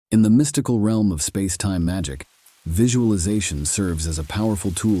In the mystical realm of space-time magic, visualization serves as a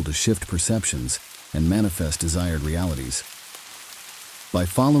powerful tool to shift perceptions and manifest desired realities. By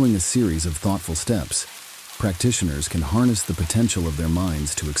following a series of thoughtful steps, practitioners can harness the potential of their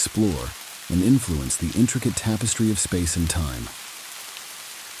minds to explore and influence the intricate tapestry of space and time.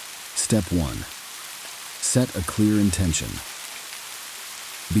 Step 1. Set a clear intention.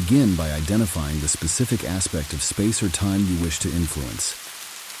 Begin by identifying the specific aspect of space or time you wish to influence.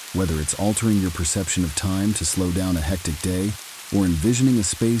 Whether it's altering your perception of time to slow down a hectic day or envisioning a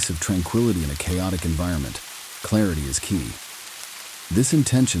space of tranquility in a chaotic environment, clarity is key. This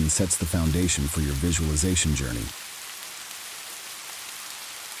intention sets the foundation for your visualization journey.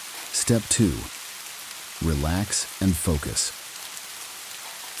 Step 2. Relax and focus.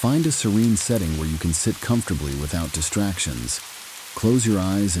 Find a serene setting where you can sit comfortably without distractions. Close your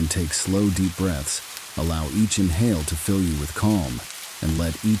eyes and take slow, deep breaths. Allow each inhale to fill you with calm, and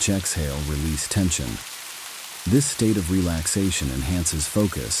let each exhale release tension. This state of relaxation enhances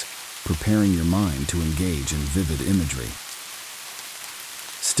focus, preparing your mind to engage in vivid imagery.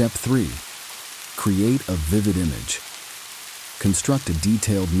 Step 3. Create a vivid image. Construct a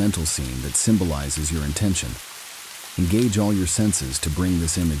detailed mental scene that symbolizes your intention. Engage all your senses to bring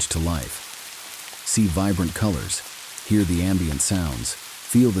this image to life. See vibrant colors, hear the ambient sounds,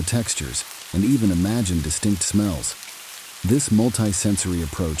 feel the textures, and even imagine distinct smells. This multi-sensory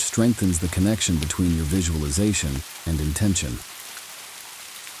approach strengthens the connection between your visualization and intention.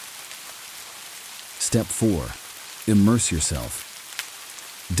 Step 4. Immerse yourself.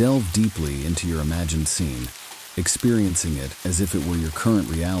 Delve deeply into your imagined scene, experiencing it as if it were your current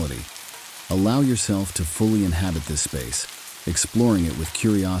reality. Allow yourself to fully inhabit this space, exploring it with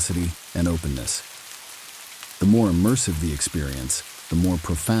curiosity and openness. The more immersive the experience, the more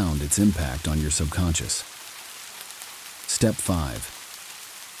profound its impact on your subconscious. Step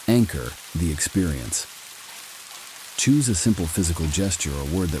 5. Anchor the experience. Choose a simple physical gesture or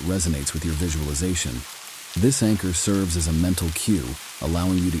word that resonates with your visualization. This anchor serves as a mental cue,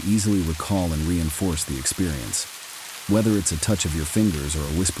 allowing you to easily recall and reinforce the experience. Whether it's a touch of your fingers or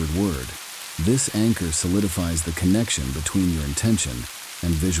a whispered word, this anchor solidifies the connection between your intention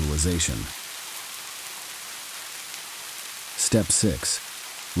and visualization. Step 6.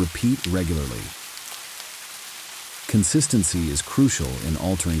 Repeat regularly. Consistency is crucial in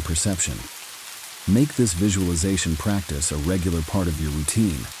altering perception. Make this visualization practice a regular part of your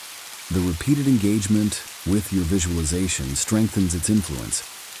routine. The repeated engagement with your visualization strengthens its influence,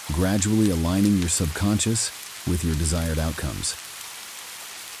 gradually aligning your subconscious with your desired outcomes.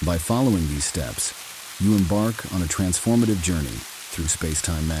 By following these steps, you embark on a transformative journey through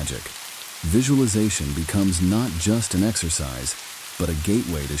space-time magic. Visualization becomes not just an exercise, but a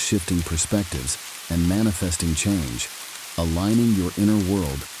gateway to shifting perspectives and manifesting change, aligning your inner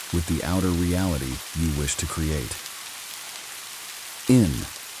world with the outer reality you wish to create. In